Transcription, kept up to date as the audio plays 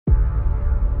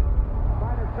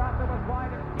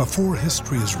Before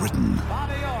history is written,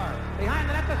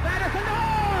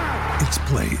 it's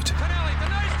played.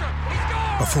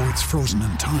 Before it's frozen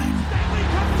in time,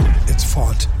 it's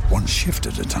fought one shift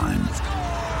at a time.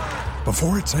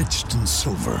 Before it's etched in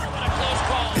silver,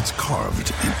 it's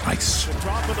carved in ice.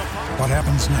 What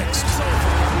happens next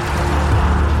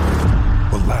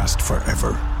will last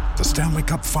forever. The Stanley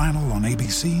Cup Final on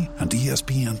ABC and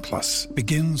ESPN Plus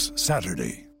begins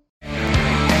Saturday.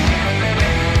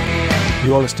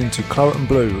 You are listening to Claret and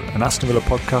Blue, an Aston Villa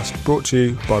podcast brought to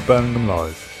you by Birmingham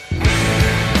Live.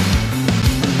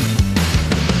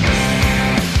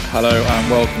 Hello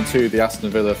and welcome to the Aston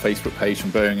Villa Facebook page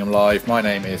from Birmingham Live. My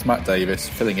name is Matt Davis,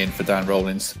 filling in for Dan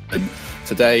Rollins. And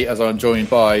today, as I'm joined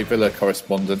by Villa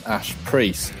correspondent Ash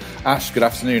Priest. Ash, good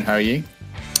afternoon, how are you?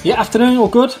 Yeah, afternoon, all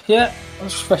good, yeah. I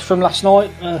was fresh from last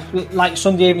night, late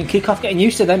Sunday evening kick-off, getting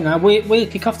used to them now. Weird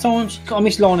kick-off times, I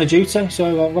missed Line of Duty,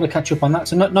 so I've got to catch up on that.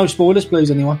 So no spoilers, please,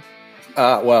 anyone.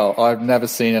 Well, I've never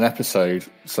seen an episode,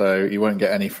 so you won't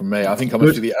get any from me. I think I'm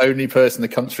actually the only person in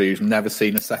the country who's never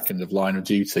seen a second of Line of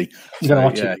Duty. You're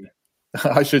going to watch it?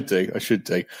 I should do.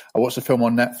 I watched a film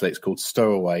on Netflix called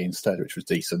Stowaway instead, which was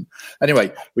decent.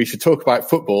 Anyway, we should talk about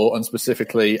football and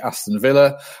specifically Aston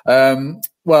Villa. A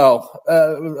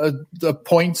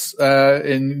point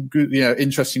in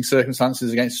interesting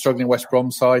circumstances against a struggling West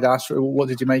Brom side. Ash, what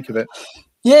did you make of it?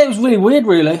 Yeah, it was really weird,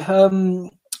 really.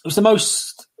 It was the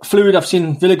most fluid I've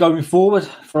seen Villa going forward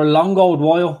for a long old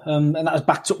while, and that was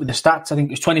backed up with the stats. I think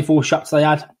it was 24 shots they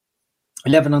had,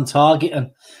 11 on target,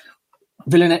 and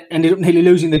Villa ended up nearly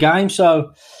losing the game.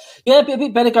 So, yeah, a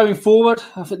bit better going forward.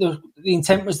 I think the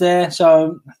intent was there,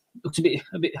 so it looked a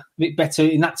bit better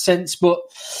in that sense. But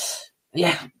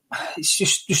yeah, it's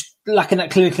just lacking that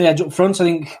clinical edge up front. I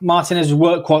think Martinez has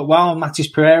worked quite well.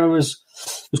 Matis Pereira was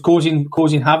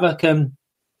causing havoc.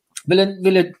 Villa didn't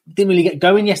really get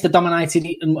going. Yes, they dominated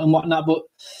it and whatnot, but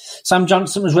Sam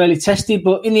Johnson was really tested.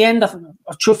 But in the end, I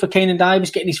chuffed for Keenan Davis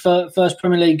getting his first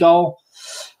Premier League goal.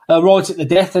 Right at the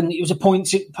death, and it was a point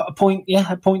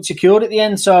secured at the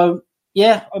end. So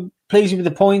yeah, I'm pleased with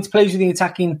the points, pleased with the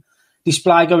attacking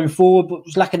display going forward, but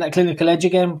was lacking that clinical edge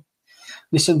again.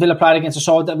 Listen, Villa played against a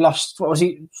side that have lost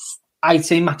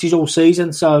 18 matches all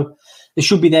season, so they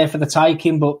should be there for the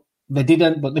taking, but they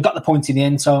didn't. But they got the point in the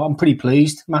end, so I'm pretty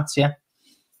pleased, Matt. Yeah.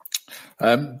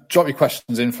 Drop your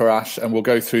questions in for Ash and we'll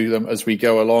go through them as we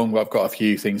go along. I've got a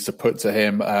few things to put to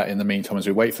him in the meantime as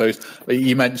we wait for those.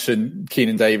 You mentioned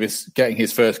Keenan Davis getting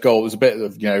his first goal. It was a bit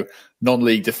of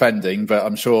non-league defending, but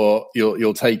I'm sure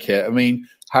you'll take it. I mean,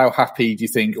 how happy do you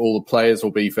think all the players will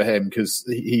be for him? Because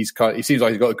he seems like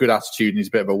he's got a good attitude and he's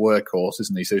a bit of a workhorse,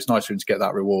 isn't he? So it's nice for him to get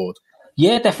that reward.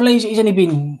 Yeah, definitely. He's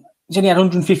only had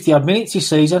 150 odd minutes this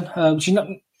season, which is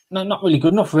not really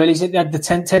good enough, really. He had the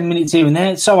 10 minutes here and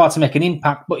there. It's so hard to make an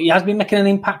impact, but he has been making an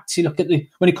impact. You look at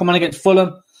when he come on against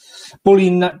Fulham,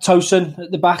 bullying that Tosun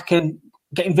at the back and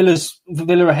getting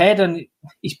Villa ahead, and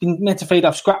he's been meant to feed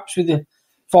off scraps with the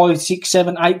 5, 6,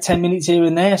 7, 8, 10 minutes here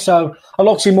and there. So I'd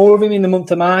like to see more of him in the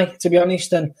month of May, to be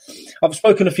honest. And I've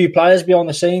spoken to a few players behind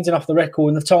the scenes and off the record,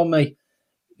 and they've told me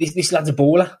this lad's a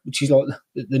baller, which is like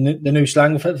the new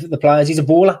slang for the players. He's a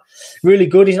baller, really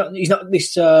good. He's not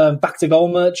this back to goal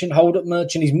merchant, hold up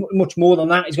merchant. He's much more than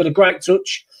that. He's got a great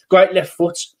touch, great left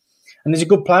foot, and he's a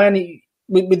good player. And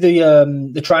with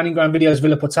the training ground videos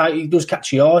Villa put out, he does catch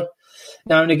the eye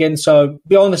now and again. So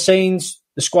behind the scenes,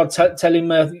 the squad tell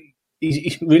him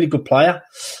he's a really good player.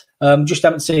 Just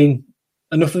haven't seen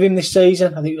enough of him this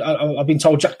season. I think I've been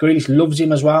told Jack Grealish loves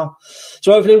him as well.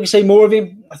 So hopefully we can see more of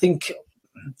him. I think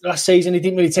last season he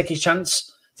didn't really take his chance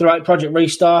throughout Project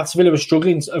Restart. Villa was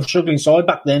struggling side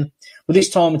back then, but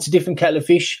this time it's a different kettle of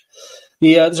fish.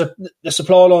 The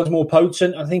supply line's more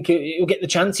potent. I think he'll get the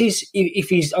chances if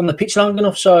he's on the pitch long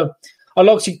enough. So I'd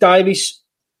like to see Davis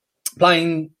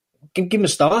playing. Give him a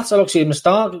start. I'd like to see him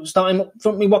start him up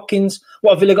front with Watkins.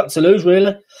 What have Villa got to lose,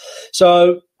 really?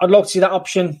 So I'd like to see that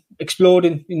option explored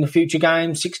in the future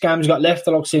games. 6 games got left.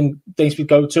 I'd like to see him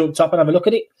go to up top and have a look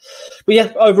at it. But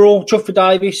yeah, overall, chuffed for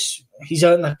Davis. He's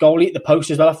earned that goal at the post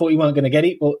as well. I thought he weren't going to get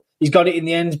it, but he's got it in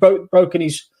the end. Broken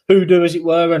his hoodoo, as it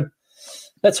were. And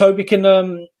let's hope he can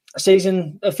finish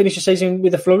the season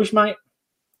with a flourish, mate.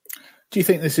 Do you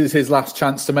think this is his last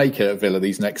chance to make it at Villa,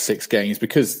 these next 6 games?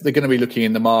 Because they're going to be looking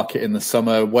in the market in the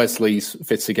summer. Wesley's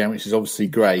fits again, which is obviously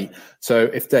great. So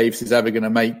if Davis is ever going to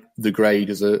make the grade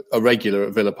as a regular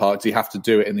at Villa Park, do you have to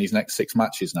do it in these next 6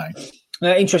 matches now?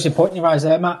 Interesting point you raised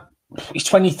there, Matt. He's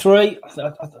 23.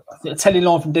 A telling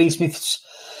line from Dean Smith's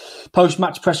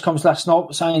post-match press conference last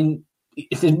night saying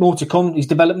if there's more to come, his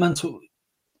development,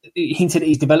 he hinted at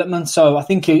his development. So I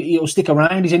think he'll stick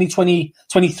around. He's only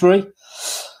 23.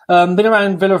 Been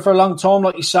around Villa for a long time,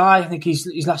 like you say. I think his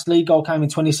last league goal came in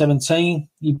 2017.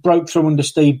 He broke through under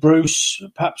Steve Bruce,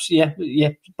 perhaps,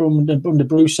 under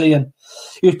Brucey, and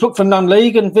he was plucked from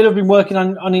non-league, and Villa have been working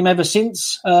on him ever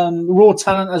since. Raw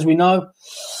talent, as we know.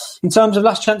 In terms of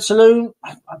last chance saloon,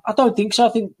 I don't think so. I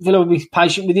think Villa will be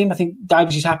patient with him. I think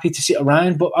Davies is happy to sit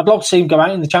around, but I'd like to see him go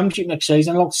out in the Championship next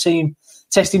season. I'd like to see him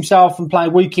test himself and play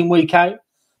week in, week out,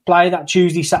 play that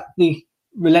Tuesday, Saturday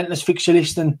relentless fixture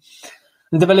list and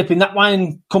develop in that way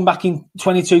and come back in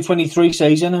 22-23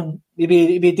 season and it'd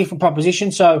be a different proposition.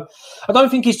 So I don't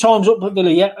think his time's up at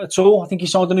Villa yet at all. I think he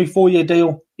signed a new 4-year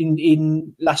deal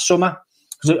in last summer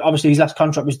because obviously his last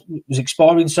contract was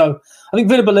expiring. So I think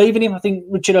Villa believe in him. I think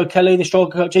Richard O'Kelly, the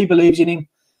striker coach, he believes in him.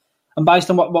 And based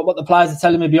on what the players are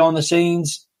telling me behind the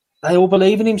scenes, they all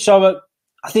believe in him. So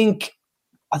I think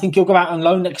he'll go out on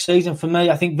loan next season for me.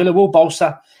 I think Villa will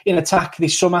bolster in attack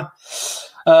this summer.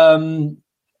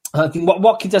 I think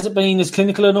Watkins hasn't been as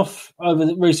clinical enough over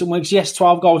the recent weeks. Yes,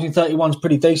 12 goals in 31 is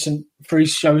pretty decent for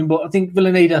his showing, but I think Villa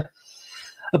need a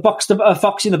fox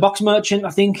in the box merchant, I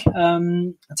think.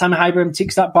 Tammy Abraham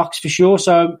ticks that box for sure.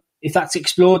 So if that's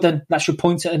explored, then that should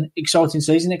point at an exciting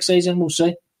season next season. We'll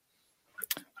see.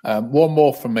 One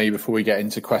more from me before we get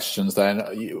into questions then.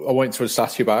 I wanted to just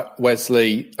ask you about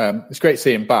Wesley. It's great to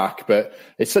see him back, but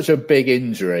it's such a big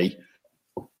injury.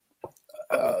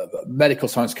 Medical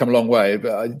science come a long way,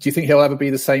 but do you think he'll ever be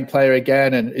the same player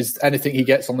again? And is anything he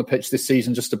gets on the pitch this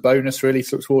season just a bonus, really,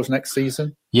 towards next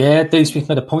season? Yeah, Dean Smith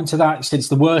made a point to that. He said it's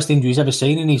the worst injury he's ever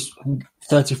seen in his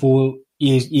 34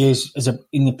 years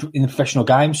in the professional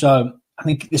game. So I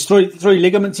think there's three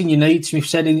ligaments in your knee. Smith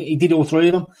said he did all three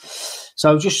of them.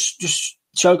 So just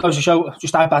goes to show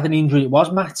just how bad an injury it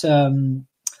was, Matt. In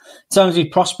terms of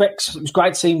prospects, it was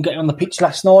great to see him get on the pitch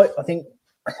last night. I think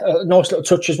a nice little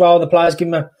touch as well. The players give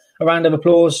him a round of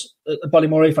applause at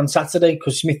Bollymore Reef on Saturday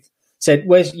because Smith said,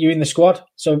 "Where's you in the squad?"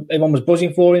 So everyone was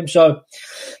buzzing for him. So,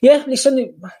 yeah,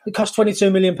 listen, it cost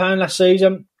 £22 million last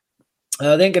season. They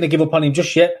ain't going to give up on him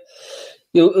just yet.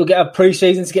 He'll get a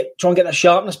pre-season to try and get that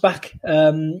sharpness back. Have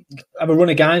a run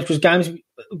of games because games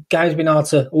have been hard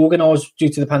to organise due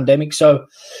to the pandemic. So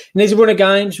he needs a run of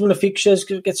games, run of fixtures,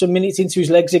 get some minutes into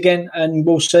his legs again, and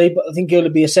we'll see. But I think he'll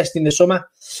be assessed in the summer.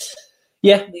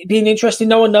 Yeah, it'd be interesting.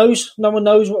 No one knows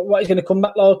what he's going to come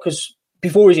back like because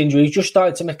before his injury, he's just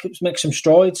started to make some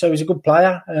strides. So he's a good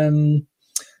player.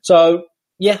 So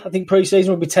yeah, I think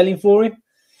pre-season will be telling for him.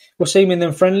 We'll see him in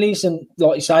them friendlies, and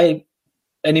like you say,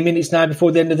 any minutes now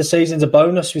before the end of the season's a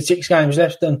bonus with 6 games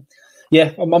left. And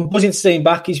yeah, I'm buzzing to see him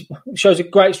back. He shows a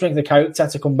great strength of character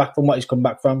to come back from what he's come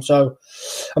back from. So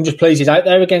I'm just pleased he's out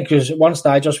there again because at one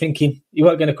stage I was thinking he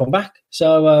weren't going to come back.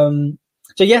 So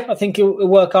yeah, I think he'll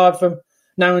work hard from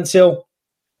now until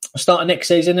start of next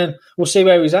season, and we'll see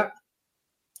where he's at.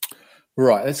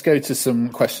 Right, let's go to some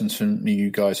questions from you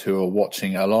guys who are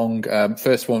watching along.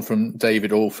 First one from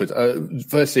David Alford.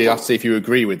 Firstly, I have to see if you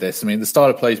agree with this. I mean, the start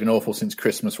of play has been awful since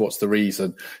Christmas. What's the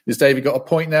reason? Has David got a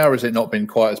point now, or has it not been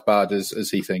quite as bad as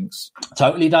he thinks?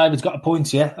 Totally, David's got a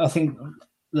point, yeah. I think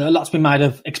a lot's been made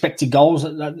of expected goals,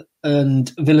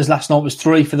 and Villa's last night was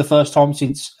 3 for the first time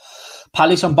since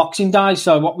Palace on Boxing Day.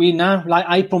 So what we now, like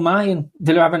April, May, and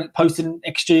Villa haven't posted an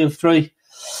XG of 3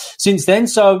 since then.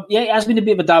 So yeah, it has been a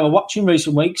bit of a day of watching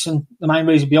recent weeks, and the main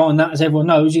reason behind that, as everyone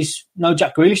knows, is no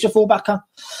Jack Grealish to fall back on.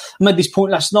 I made this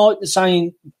point last night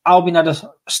saying Albion had a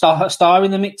star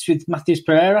in the mix with Matheus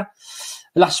Pereira.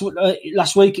 Last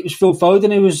week it was Phil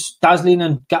Foden who was dazzling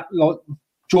and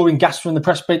drawing gas from the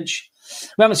press bench.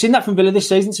 We haven't seen that from Villa this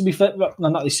season, to be fair. Well, no,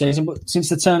 not this season, but since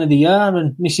the turn of the year,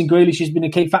 and missing Grealish has been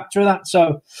a key factor of that.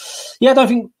 So, yeah, I don't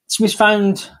think Smith's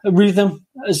found a rhythm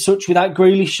as such without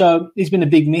Grealish, so he's been a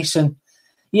big miss. And,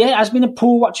 yeah, it has been a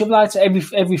poor watch of late.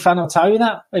 Every fan will tell you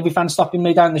that. Every fan stopping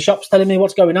me down the shops telling me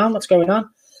what's going on.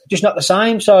 Just not the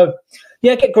same. So,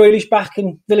 yeah, get Grealish back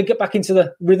and Villa get back into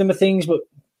the rhythm of things, but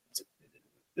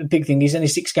the big thing is only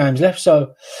 6 games left.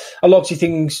 So, I like to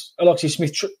see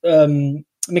Smith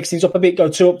mix things up a bit, go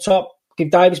 2 up top,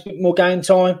 give Davies a bit more game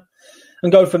time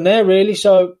and go from there, really.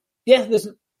 So, yeah, there's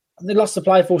lots to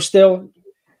play for still.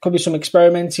 Could be some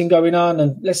experimenting going on,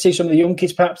 and let's see some of the young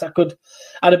kids perhaps that could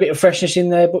add a bit of freshness in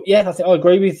there. But, yeah, I think I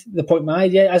agree with the point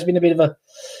made. Yeah, it has been a bit of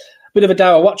a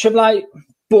dour watch of late,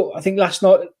 but I think last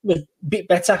night was a bit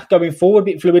better going forward, a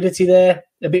bit of fluidity there,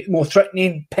 a bit more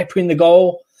threatening, peppering the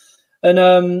goal,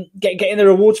 and getting the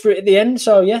rewards for it at the end.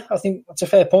 So, yeah, I think that's a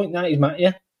fair point, that is, Matt,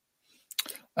 yeah.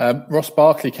 Ross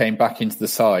Barkley came back into the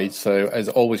side, so there's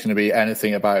always going to be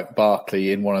anything about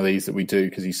Barkley in one of these that we do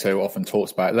because he so often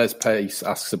talks about it. Les Pace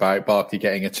asks about Barkley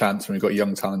getting a chance when we've got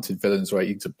young, talented villains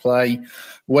waiting to play.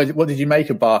 What did you make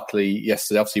of Barkley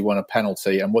yesterday? Obviously, he won a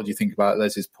penalty, and what do you think about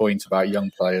Les's point about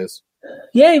young players?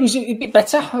 Yeah, it was a bit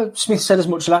better. Smith said as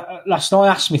much last night. I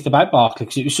asked Smith about Barkley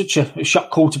because it was such a shock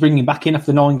call to bring him back in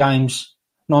after 9 games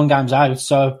out.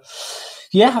 So,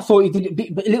 yeah, I thought he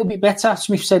did a little bit better.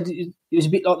 Smith said it was a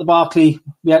bit like the Barkley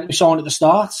we had to sign at the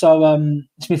start. So,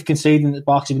 Smith conceding that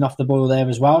Barkley's been off the boil there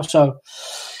as well. So,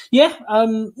 yeah,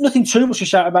 nothing too much to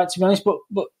shout about, to be honest, but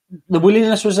the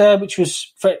willingness was there, which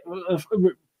was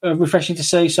refreshing to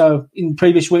see. So in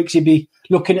previous weeks, he'd be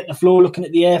looking at the floor, looking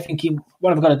at the air, thinking,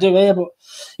 what have I got to do here? But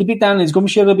he bit down in his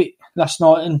gumshoe a bit last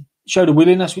night and showed a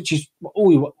willingness, which is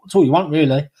all you want,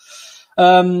 really.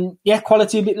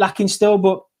 Quality a bit lacking still,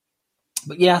 but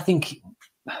yeah, I think,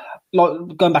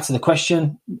 like going back to the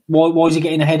question, why is he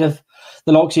getting ahead of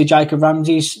the likes of Jacob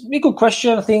Ramsey? It's a good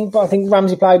question, I think. But I think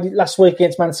Ramsey played last week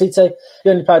against Man City. He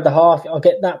only played the half. I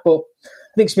get that, but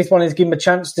I think Smith wanted to give him a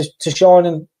chance to shine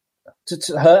and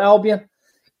to hurt Albion,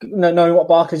 knowing what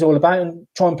Barkley's all about, and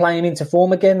try and play him into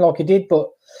form again like he did. But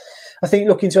I think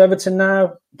looking to Everton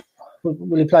now,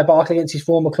 will he play Barkley against his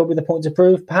former club with a point to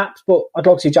prove? Perhaps, but I'd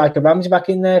like to see Jacob Ramsey back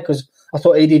in there because I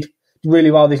thought he did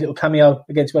really well, this little cameo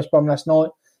against West Brom last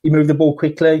night. He moved the ball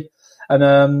quickly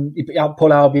and he helped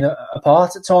pull Albion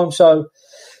apart at times. So,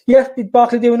 yeah, did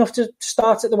Barkley do enough to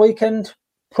start at the weekend?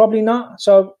 Probably not.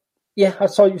 So, yeah, I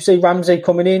saw you see Ramsey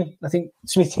coming in. I think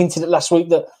Smith hinted at last week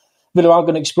that Villa are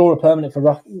going to explore a permanent for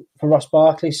Ross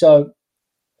Barkley. So,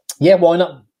 yeah, why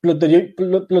not blood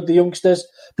the youngsters,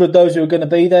 blood those who are going to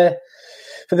be there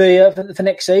for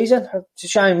next season. It's a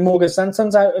shame Morgan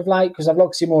Santon's out of late because I'd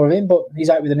like to see more of him, but he's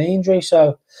out with a knee injury.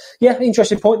 So, yeah,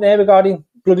 interesting point there regarding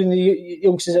blooding the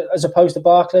youngsters as opposed to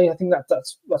Barkley. I think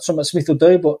that's something Smith will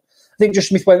do, but I think just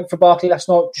Smith went for Barkley last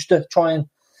night just to try and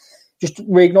just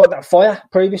reignite that fire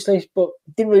previously, but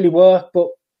it didn't really work. But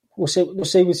we'll see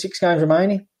with 6 games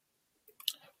remaining.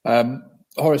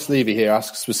 Horace Levy here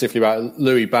asks specifically about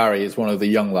Louis Barry as one of the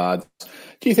young lads.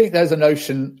 Do you think there's a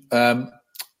notion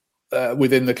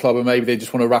within the club, and maybe they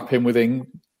just want to wrap him within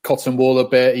cotton wool a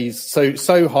bit? He's so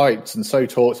hyped and so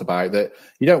talked about that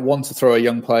you don't want to throw a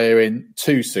young player in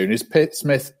too soon. Is Pitt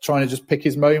Smith trying to just pick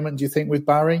his moment, do you think, with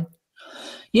Barry?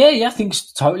 Yeah, I think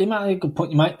it's totally, Matt. Good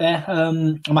point you make there.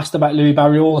 I'm asked about Louis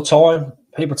Barry all the time.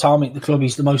 People tell me at the club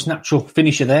he's the most natural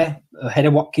finisher there, ahead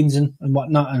of Watkins and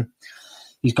whatnot, and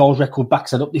his goals record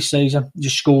backs that up this season. He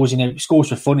just scores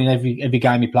for fun in every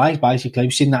game he plays, basically.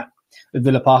 We've seen that at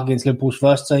Villa Park against Liverpool's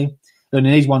first team. He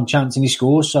only needs one chance and he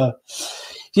scores. So,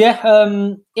 yeah,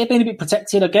 being a bit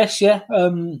protected, I guess, yeah.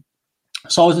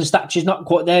 Size and stature's not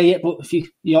quite there yet, but if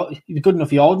you're good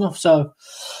enough, you're old enough. So,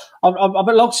 I'd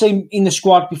like to see him in the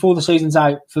squad before the season's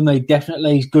out. For me,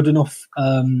 definitely, he's good enough.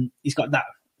 He's got that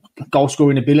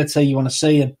goal-scoring ability you want to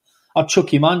see, and I'd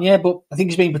chuck him on, yeah, but I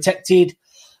think he's being protected.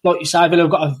 Like you say, Villa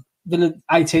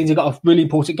 18s have got a really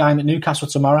important game at Newcastle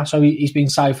tomorrow, so he's been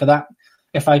saved for that.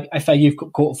 FA Youth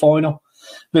Cup quarter final.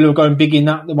 Villa are going big in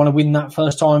that. They want to win that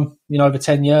first time in over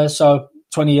 10 years, so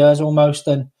 20 years almost.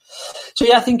 And so,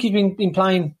 yeah, I think he's been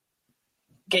playing,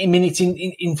 getting minutes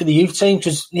in for the youth team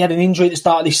because he had an injury at the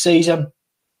start of this season,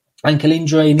 ankle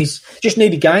injury, and he's just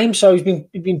needed games, so he's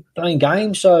been playing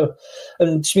games. So,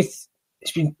 and Smith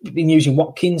has been using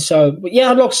Watkins. So, but yeah,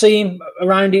 I'd like to see him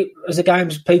around it as the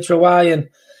games peter away, and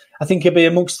I think he'll be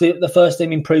amongst the first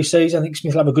team in pre-season. I think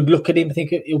Smith will have a good look at him. I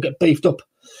think he'll get beefed up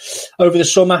over the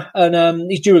summer, and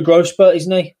he's due a growth spurt,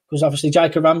 isn't he? Because obviously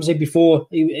Jacob Ramsey before,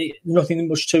 he nothing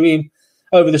much to him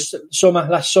over the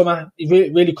last summer. He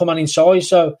really come on in size,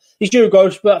 so he's due a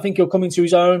growth spurt. I think he'll come into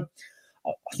his own.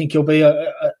 I think he'll be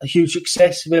a huge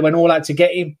success. We went all out to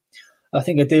get him. I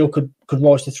think a deal could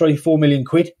rise to 3-4 million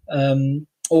quid,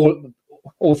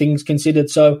 all things considered.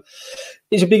 So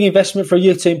it's a big investment for a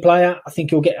youth team player. I think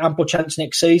he'll get ample chance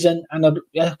next season, and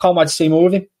I can't wait to see more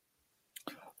of him.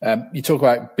 You talk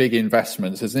about big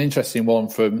investments. There's an interesting one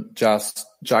from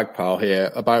Jagpal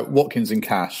here about Watkins and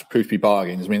cash, proof to be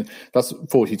bargains. I mean, that's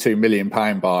 £42 million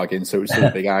bargain, so it's still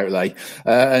a big outlay.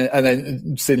 And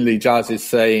then suddenly Jazz is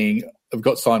saying, I've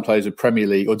got signed players with Premier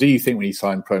League, or do you think when he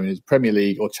signed Premier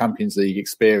League or Champions League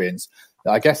experience?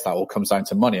 I guess that all comes down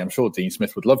to money. I'm sure Dean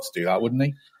Smith would love to do that, wouldn't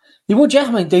he? He would, yeah.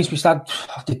 I mean, Dean Smith had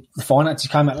the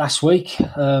finances came out last week.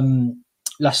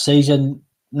 Last season,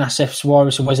 Nassef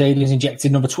Suarez and Wes Edens injected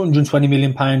another £220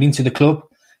 million into the club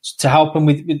to help them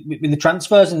with the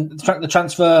transfers, and the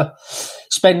transfer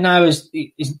spend now is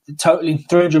totaling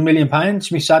 £300 million.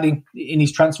 Smith's adding in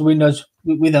his transfer windows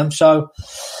with them. So,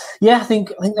 Yeah, I think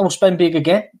they will spend big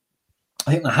again.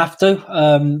 I think they have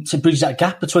to bridge that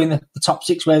gap between the top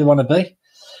six where they want to be.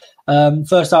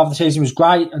 First half of the season was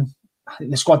great, and I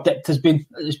think the squad depth has been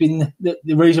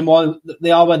the reason why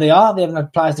they are where they are. They haven't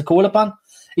had players to call upon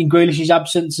in Grealish's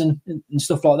absence and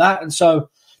stuff like that, and so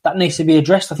that needs to be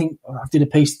addressed. I think I did a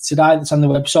piece today that's on the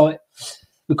website.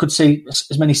 We could see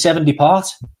as many 7 depart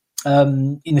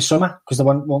in the summer because they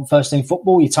want first team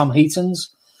football. Your Tom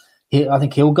Heatons, I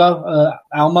think he'll go.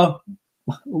 Almo,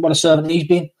 what a servant he's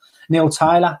been. Neil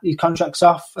Taylor, his contract's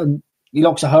off, and he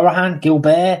looks at Horahan,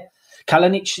 Gilbert,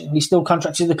 Kalinic, he's still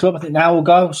contracted to the club. I think now will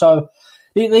go. So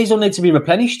these all need to be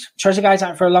replenished. Trezeguet's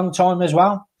out for a long time as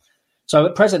well. So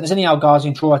at present, there's only El Ghazi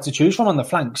and Troy to choose from on the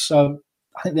flanks. So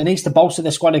I think there needs to bolster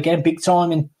their squad again big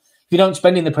time. And if you don't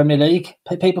spend in the Premier League,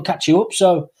 people catch you up.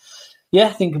 So yeah,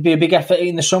 I think it'd be a big effort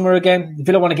in the summer again. If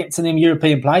you don't want to get to them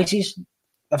European places,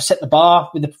 they've set the bar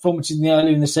with the performances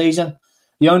earlier in the season.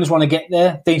 The owners want to get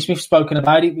there. Dean Smith's spoken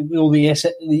about it with all the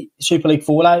Super League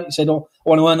fallout. He said, I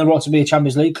want to earn the right to be a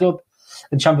Champions League club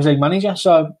and Champions League manager.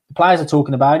 So the players are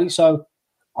talking about it. So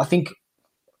I think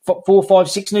 4, 5,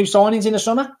 6 new signings in the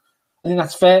summer. I think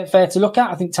that's fair to look at.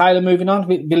 I think Taylor moving on,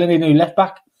 Villanova new left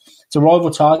back. It's a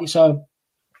rival target. So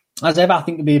as ever, I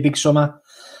think it'll be a big summer.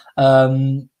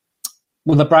 Will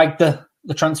they break the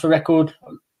transfer record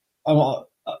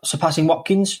surpassing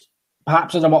Watkins?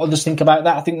 Perhaps. I don't know what others think about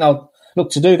that. I think they'll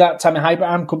look to do that. Tammy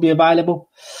Abraham could be available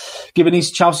given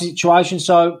his Chelsea situation.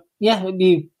 So yeah, it'll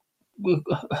be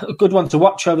a good one to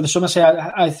watch over the summer, see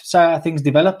how things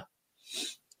develop.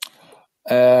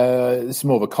 This is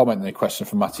more of a comment than a question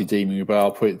from Matty Deeming, but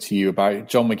I'll put it to you about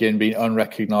John McGinn being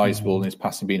unrecognisable and his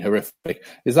passing being horrific.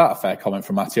 Is that a fair comment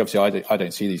from Matty? Obviously, I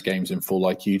don't see these games in full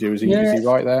like you do. Is he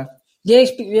right there? Yeah,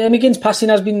 McGinn's passing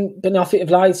has been off it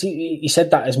of late. He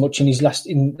said that as much in his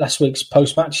last week's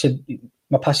post match. He said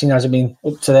my passing hasn't been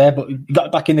up to there, but he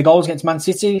got back in the goals against Man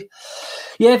City.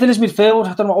 Yeah, Villa's midfield.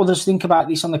 I don't know what others think about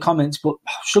this on the comments, but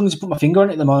I'm struggling to put my finger on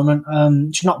it at the moment.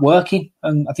 It's not working,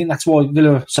 and I think that's why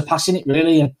Villa are surpassing it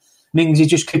really. And Mings is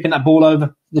just keeping that ball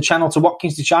over the channel to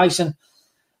Watkins to chase, and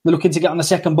they're looking to get on the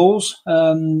second balls.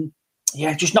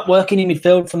 Just not working in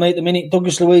midfield for me at the minute.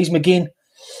 Douglas Luiz, McGinn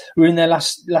were in there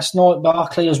last night.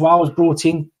 Barkley as well was brought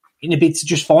in a bid to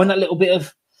just find that little bit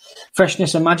of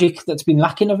freshness and magic that's been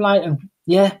lacking of late. And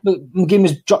yeah, but McGinn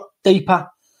was dropped deeper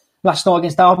last night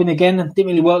against Albion again and didn't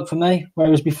really work for me.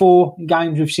 Whereas before, in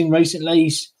games we've seen recently,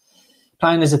 he's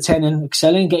playing as a 10 and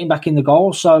excelling, getting back in the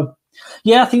goal. So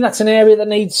yeah, I think that's an area that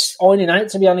needs ironing out,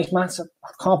 to be honest, Matt.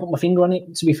 I can't put my finger on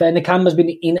it, to be fair. Nakamba's been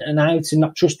in and out and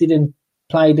not trusted and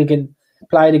played again.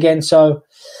 So,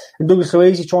 and Douglas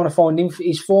Luiz is trying to find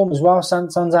his form as well.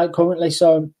 Santon's out currently.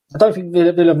 So I don't think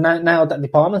Villa have nailed that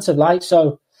department of late.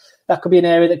 So that could be an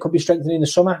area that could be strengthened in the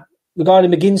summer.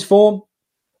 Regarding McGinn's form,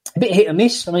 a bit hit and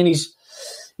miss. I mean, he's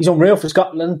unreal for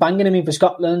Scotland, banging him in for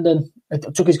Scotland, and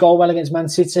took his goal well against Man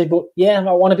City. But yeah,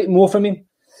 I want a bit more from him.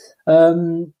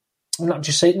 We're not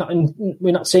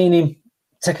seeing him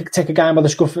take a game by the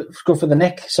scruff of the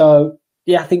neck. So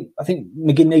yeah, I think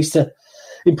McGinn needs to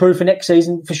improve for next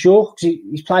season for sure, because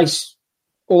his place,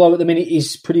 although at the minute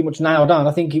is pretty much nailed on,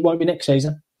 I think it won't be next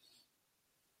season.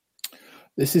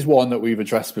 This is one that we've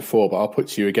addressed before, but I'll put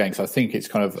to you again because I think it's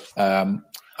kind of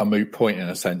a moot point in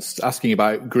a sense. Asking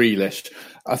about Grealish,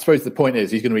 I suppose the point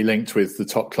is he's going to be linked with the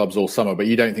top clubs all summer, but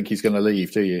you don't think he's going to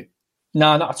leave, do you?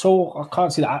 No, not at all. I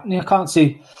can't see that happening. I can't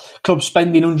see clubs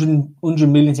spending 100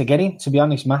 million to get him, to be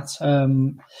honest, Matt.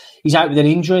 He's out with an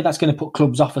injury. That's going to put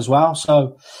clubs off as well.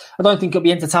 So I don't think he'll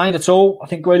be entertained at all. I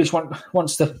think Grealish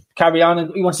wants to carry on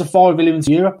and he wants to follow Villa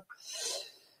into Europe.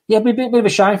 Yeah, it'd be a bit of a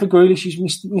shame for Grealish. He's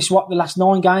missed the last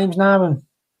 9 games now, and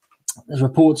there's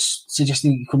reports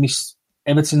suggesting he could miss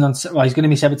Everton he's going to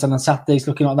miss Everton on Saturday. He's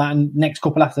looking like that, and next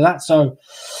couple after that. So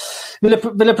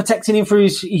Villa protecting him for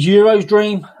his Euros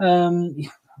dream.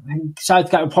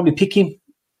 Southgate will probably pick him,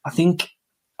 I think,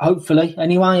 hopefully,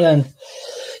 anyway. And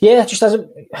yeah,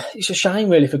 it's a shame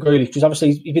really for Grealish, because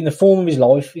obviously he's been the form of his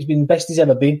life. He's been the best he's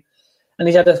ever been. And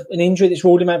he's had an injury that's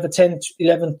ruled him out for 10,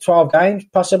 11, 12 games,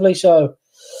 possibly. So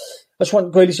I just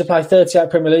want Grealish to play 38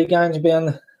 Premier League games and be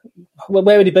on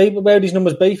where would he be? Where would his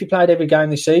numbers be if he played every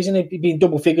game this season? He'd be in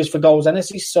double figures for goals and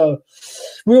assists. So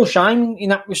real shame in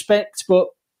that respect. But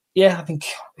yeah, I think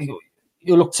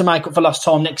he'll look to make up for lost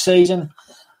time next season.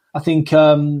 I think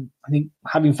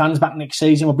having fans back next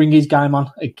season will bring his game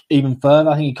on even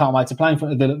further. I think he can't wait to play in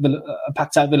front of a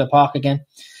packed out Villa Park again,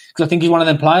 because I think he's one of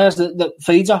them players that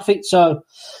feeds off it. So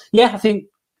yeah, I think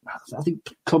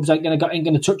clubs ain't going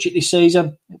to touch it this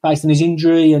season based on his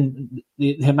injury and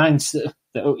the amounts that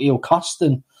he'll cost,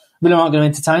 and Villa aren't going to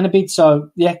entertain a bid.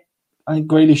 So yeah, I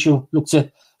think Grealish will look to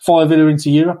fire Villa into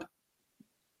Europe.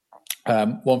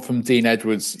 One from Dean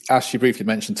Edwards. Ash, you briefly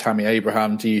mentioned Tammy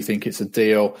Abraham. Do you think it's a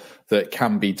deal that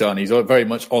can be done? He's very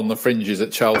much on the fringes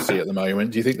at Chelsea at the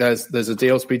moment. Do you think there's a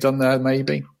deal to be done there,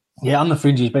 maybe? Yeah, on the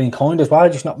fringes, being kind as well.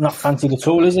 Just not fancied at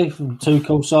all, is he, from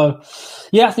Tuchel? So,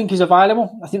 yeah, I think he's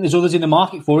available. I think there's others in the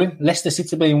market for him. Leicester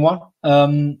City being one.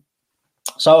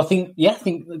 So I think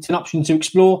it's an option to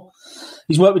explore.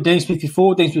 He's worked with Dean Smith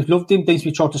before. Dean Smith loved him. Dean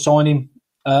Smith tried to sign him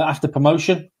after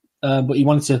promotion, but he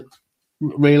wanted to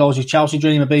realise his Chelsea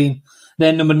dream of being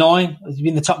their number 9. He's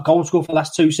been the top goal scorer for the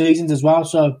last 2 seasons as well.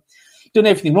 So done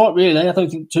everything right, really. I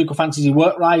don't think Tuchel fancies his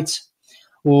work rate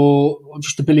or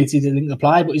just ability to link the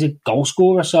play, but he's a goal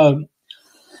scorer. So,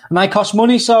 and they cost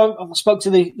money. So I spoke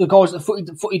to the guys at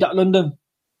Footy.London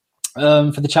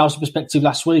for the Chelsea perspective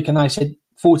last week, and they said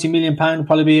 £40 million would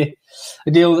probably be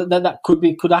a deal that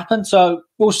could happen. So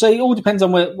we'll see. It all depends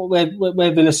on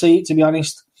where Villa see it, to be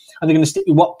honest. Are they going to stick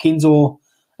with Watkins, or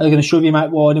are they going to shove him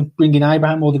out wide and bring in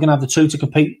Abraham, or they're going to have the two to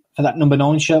compete for that number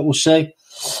 9 shirt? We'll see.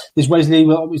 There's Wesley,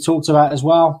 what we talked about as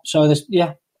well. So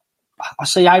I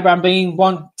see Abraham being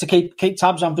one to keep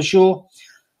tabs on for sure.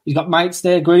 He's got mates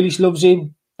there. Grealish loves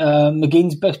him.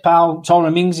 McGinn's best pal,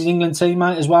 Tyrone Mings, is England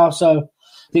teammate as well. So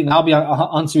I think they'll be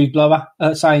onto his blower,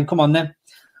 saying, "Come on, then,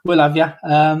 we'll have you."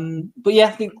 But yeah,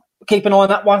 I think keep an eye on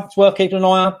that one. It's worth keeping an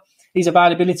eye on. His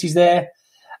availability's there,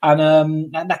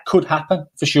 and that could happen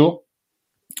for sure.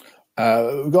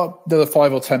 We've got another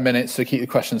 5 or 10 minutes, so keep the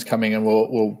questions coming, and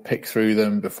we'll pick through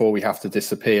them before we have to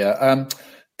disappear.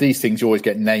 These things, you always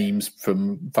get names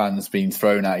from fans being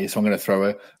thrown at you, so I'm going to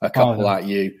throw a couple at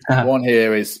you. One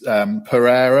here is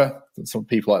Pereira. Some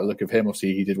people like the look of him.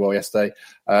 Obviously, he did well yesterday.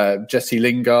 Jesse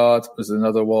Lingard was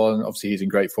another one. Obviously, he's in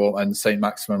great form. And St.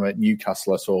 Maximin at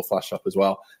Newcastle I saw flash up as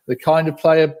well. The kind of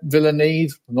player Villa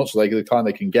need, I'm not sure they're the kind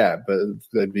they can get, but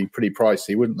they'd be pretty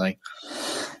pricey, wouldn't they?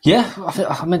 Yeah,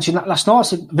 I mentioned that last night. I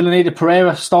said Villa need a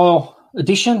Pereira-style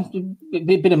addition, a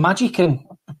bit of magic. And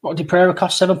what did Pereira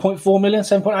cost? 7.4 million,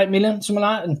 7.8 million, something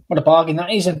like that. And what a bargain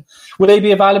that is. And will he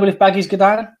be available if Baggies go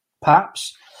down?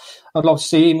 Perhaps. I'd love to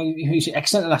see him. He was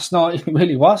excellent last night. He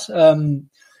really was.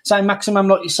 St. Maximin,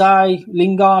 like you say,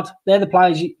 Lingard, they're the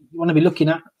players you want to be looking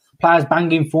at. Players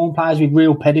banging form, players with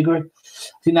real pedigree.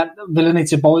 I think that Villa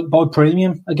needs to buy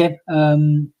premium again.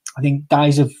 I think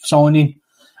days of signing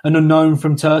an unknown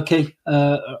from Turkey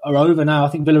are over now. I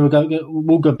think Villa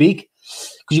will go big,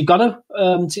 because you've got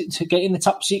to get in the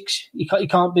top 6. You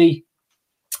can't be,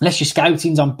 unless your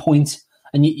scouting's on point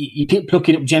and you keep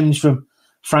plucking up gems from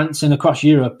France and across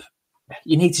Europe.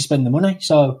 You need to spend the money.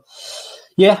 So,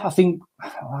 yeah, I think,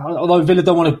 although Villa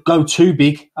don't want to go too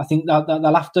big, I think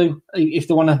they'll have to if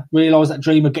they want to realise that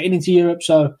dream of getting into Europe.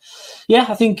 So, yeah,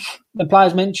 I think the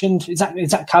players mentioned, it's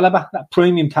that calibre, that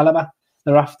premium calibre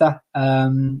they're after.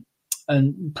 And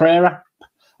Pereira,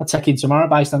 I'll take him tomorrow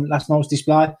based on last night's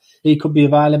display. He could be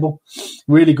available.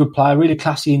 Really good player, really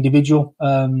classy individual.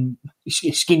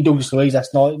 He skinned Douglas Luiz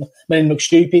last night, made him look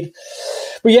stupid.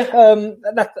 But yeah, I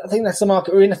think that's the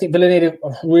market we're in. I think Villa need a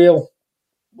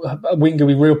winger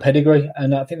with real pedigree,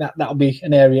 and I think that'll be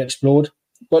an area explored.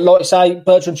 But like I say,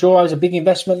 Bertrand Traoré was a big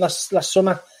investment last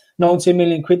summer, 19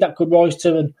 million quid that could rise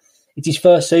to, and it's his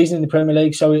first season in the Premier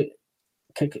League, so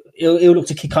he'll look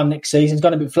to kick on next season. He's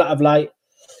gone a bit flat of late.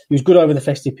 He was good over the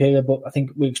festive period, but I think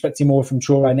we're expecting more from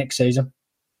Traoré next season.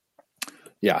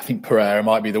 Yeah, I think Pereira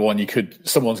might be the one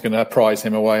someone's going to prize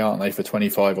him away, aren't they, for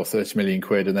 25 or 30 million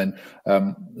quid. And then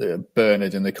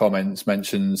Bernard in the comments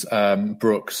mentions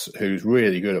Brooks, who's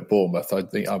really good at Bournemouth. I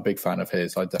think I'm a big fan of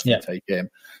his. I'd definitely take him.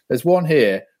 There's one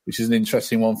here, which is an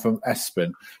interesting one from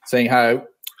Espen, saying how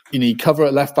you need cover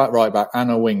at left back, right back, and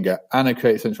a winger, and a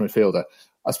creative central midfielder.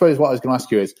 I suppose what I was going to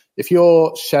ask you is, if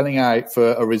you're shelling out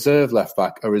for a reserve left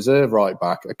back, a reserve right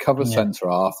back, a cover centre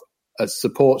half, a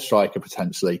support striker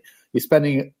potentially, you're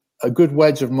spending a good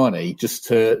wedge of money just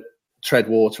to tread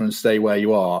water and stay where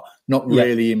you are, not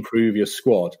really improve your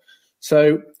squad.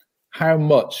 So how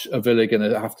much are Villa going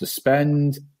to have to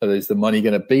spend? Is the money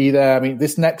going to be there? I mean,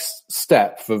 this next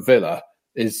step for Villa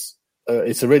is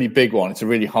it's a really big one. It's a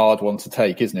really hard one to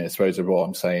take, isn't it? I suppose is what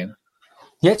I'm saying.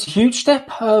 Yeah, it's a huge step.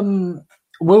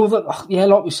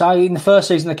 Like we say, in the first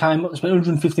season they came up, they spent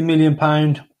 £150 million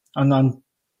and on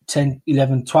 10,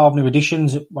 11, 12 new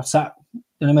additions. What's that?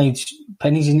 You know what I mean?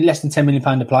 Pennies, in less than £10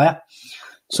 million a player.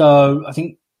 So I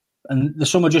think, and the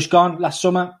summer just gone, last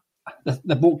summer,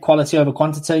 they bought quality over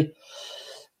quantity.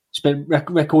 Spent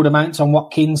record amounts on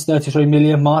Watkins, 33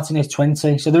 million, Martinez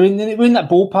 20. So we're in that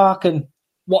ballpark. And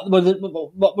what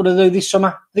would they do this summer?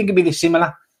 I think it'd be this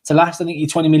similar to last. I think you're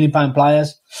 £20 million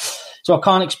players. So I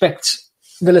can't expect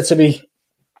Villa to be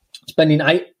spending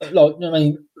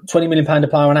 £20 million a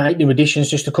player and 8 new additions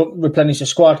just to replenish the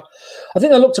squad. I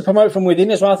think they look to promote from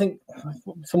within as well. I think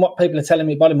from what people are telling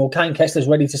me about him, Kane Kessler's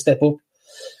ready to step up.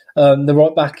 The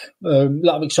right back, a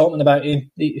lot of excitement about him.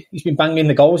 He's been banging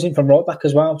the goals in from right back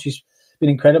as well, which has been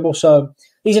incredible. So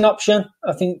he's an option.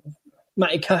 I think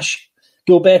Matty Cash,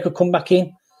 Gilbert could come back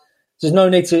in. There's no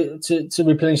need to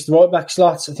replenish the right back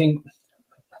slots. I think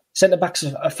centre backs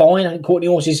are fine. I think Courtney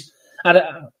Horse is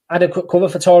adequate cover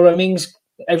for Tyrone Mings.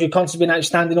 Every Const's been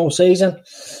outstanding all season.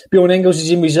 Bjorn Engels is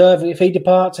in reserve if he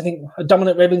departs. I think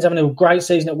Dominic Rebbins having a great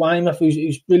season at Weymouth,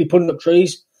 who's really putting up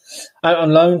trees out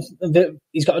on loan.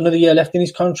 He's got another year left in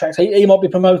his contract. He might be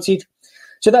promoted.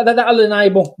 So that'll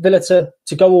enable Villa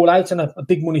to go all out on a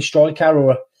big money striker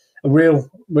or a real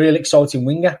exciting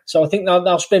winger. So I think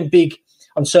they'll spend big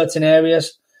on certain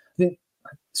areas. I think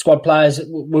squad players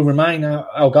will remain.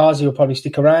 El Ghazi will probably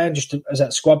stick around just as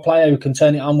that squad player who can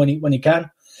turn it on when he can.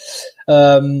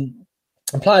 And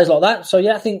players like that. So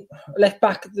yeah, I think left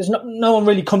back, there's no one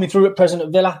really coming through at present at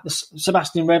Villa.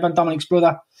 Sebastian Revan, Dominic's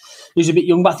brother, who's a bit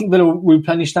young, but I think Villa will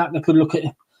replenish that. They could look at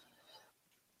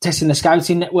testing the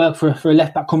scouting network for a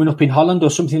left back coming up in Holland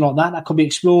or something like that. That could be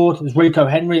explored. There's Rico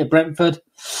Henry at Brentford,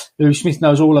 who Smith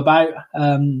knows all about.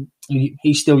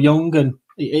 He's still young and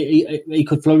he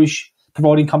could flourish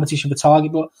providing competition for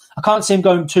Target, but I can't see him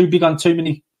going too big on too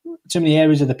many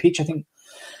areas of the pitch. I think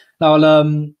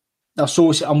they'll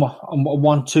source it on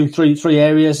 1, 2, 3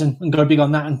 areas and go big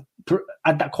on that and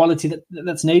add that quality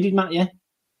that's needed, Matt. Yeah.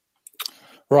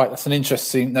 Right, that's an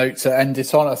interesting note to end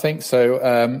it on, I think.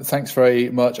 So thanks very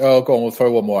much. Oh, go on, we'll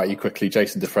throw one more at you quickly.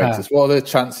 Jason DeFreitas. What are the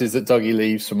chances that Dougie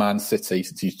leaves for Man City,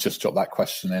 since he's just dropped that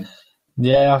question in?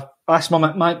 Yeah, I asked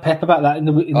my mate Pep about that in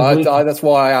the week. That's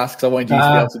why I asked, because I wanted you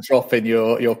to be able to drop in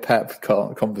your Pep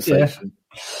conversation.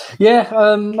 Yeah,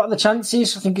 what are the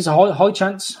chances? I think it's a high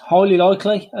chance, highly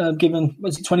likely, given,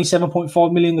 was it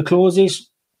 27.5 million the clause is?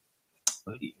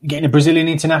 Getting a Brazilian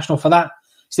international for that,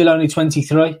 still only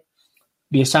 23.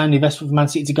 Be a sound investment for Man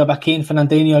City to go back in.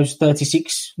 Fernandinho's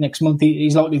 36 next month.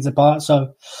 He's likely to depart. So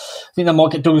I think they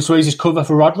might get Douglas Luiz's cover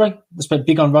for Rodri. They spent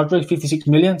big on Rodri, 56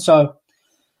 million. So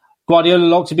Guardiola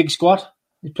likes a big squad.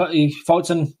 He fights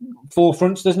on 4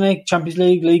 fronts, doesn't he? Champions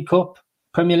League, League Cup,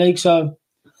 Premier League. So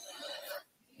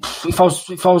if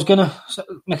I was going to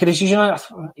make a decision, I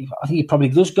think he probably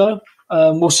does go.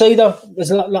 We'll see, though.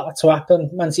 There's a lot to happen.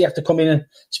 Man City have to come in and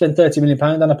spend £30 million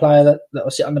on a player that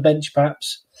will sit on the bench,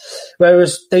 perhaps.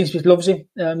 Whereas Dean Smith loves him.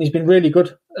 He's been really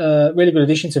good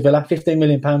addition to Villa. £15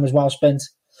 million was well spent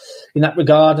in that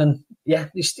regard. And yeah,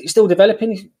 he's still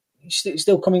developing. He's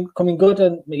still coming good.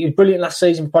 And he was brilliant last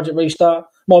season for Project Restart.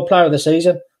 My player of the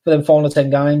season for them final 10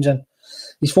 games. And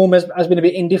his form has been a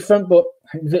bit indifferent, but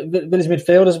Villa's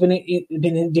midfield has been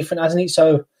indifferent, hasn't it?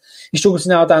 So he struggles to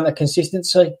nail down that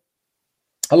consistency.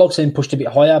 I'd like to see him pushed a bit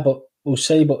higher, but we'll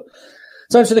see. But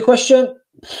to answer the question,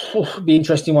 it'd be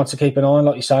interesting one to keep an eye on,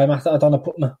 like you say. I don't want to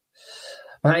put my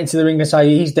hat into the ring and say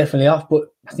he's definitely off, but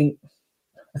I think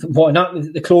why not?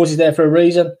 The clause is there for a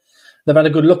reason. They've had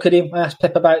a good look at him. I asked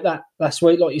Pep about that last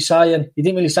week, like you say, and he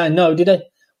didn't really say no, did he?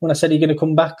 When I said he's going to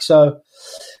come back. So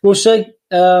we'll see.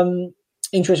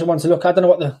 Interesting one to look at. I don't know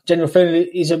what the general feeling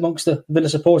is amongst the Villa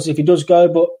supporters if he does go,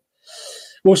 but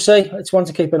we'll see. It's one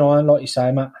to keep an eye on, like you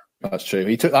say, Matt. That's true.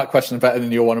 He took that question better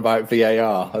than your one about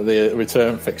VAR, the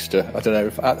return fixture. I don't know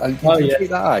if did you tweet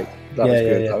that out? That was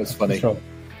good. That was funny. Right.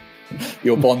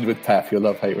 Your bond with Pep, your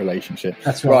love-hate relationship.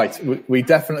 That's right. We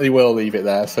definitely will leave it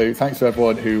there. So thanks to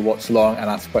everyone who watched along and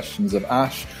asked questions of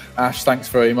Ash. Ash, thanks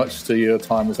very much to your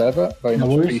time as ever. Very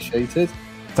much appreciated.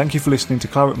 Thank you for listening to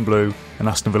Claret and Blue, an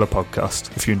Aston Villa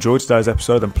podcast. If you enjoyed today's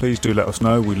episode, then please do let us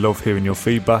know. We love hearing your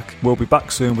feedback. We'll be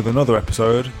back soon with another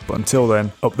episode, but until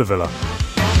then, up the Villa.